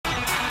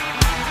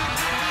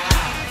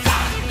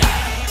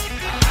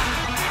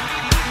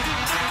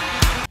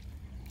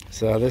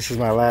So this is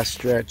my last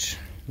stretch.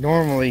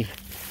 Normally,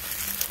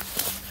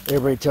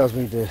 everybody tells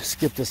me to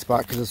skip this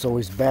spot because it's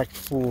always back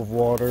full of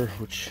water,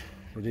 which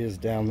it is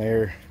down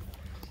there.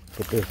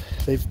 But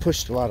they've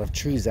pushed a lot of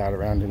trees out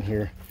around in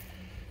here,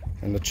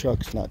 and the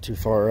truck's not too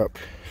far up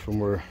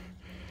from where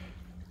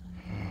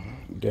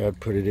Dad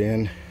put it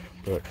in.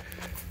 But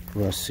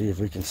we're gonna see if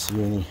we can see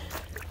anything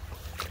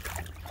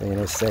in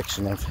this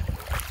section. Of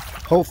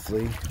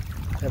hopefully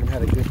haven't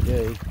had a good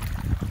day.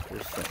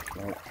 There's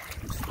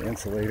the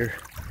insulator.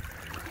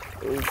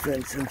 Old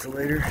fence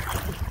insulator.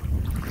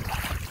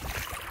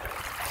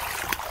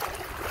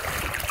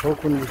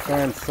 Hoping we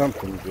find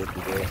something good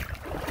today.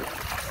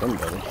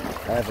 Somebody.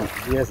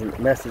 He hasn't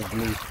messaged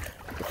me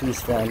if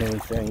he's found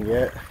anything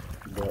yet,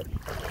 but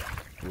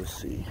we'll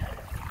see.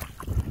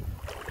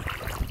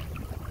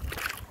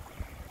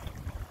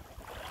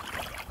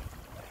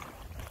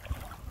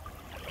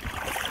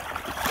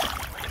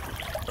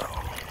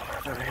 Oh, I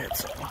thought I had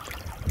something.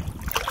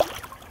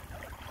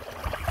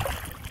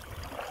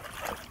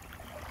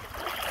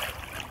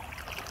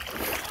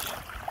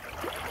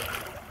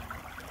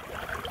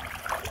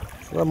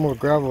 A lot more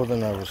gravel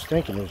than I was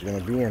thinking was going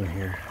to be in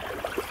here.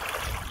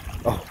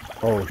 Oh.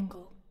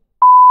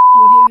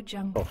 Audio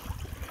jungle.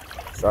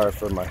 Oh, sorry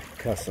for my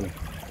cussing.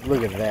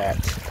 Look at that.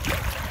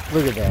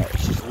 Look at that.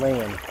 It's just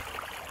laying.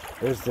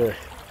 There's the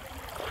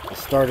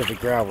start of the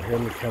gravel here.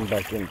 Let me come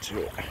back into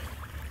it.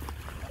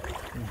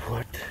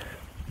 What?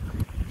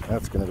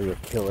 That's going to be a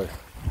killer.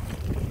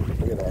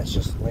 Look at that. It's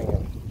just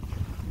laying.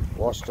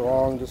 Washed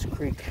along this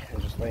creek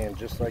and just laying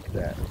just like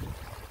that.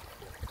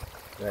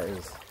 That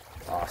is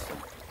awesome.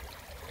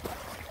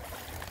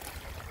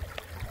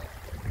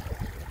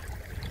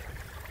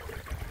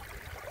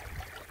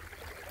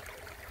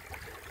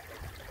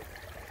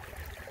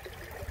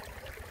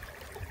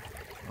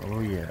 Oh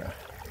yeah.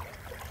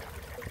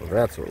 Well,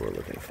 that's what we're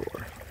looking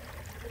for.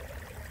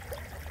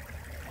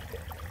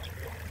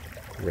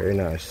 Very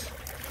nice.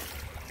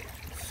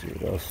 Let's see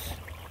what else.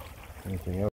 Anything else?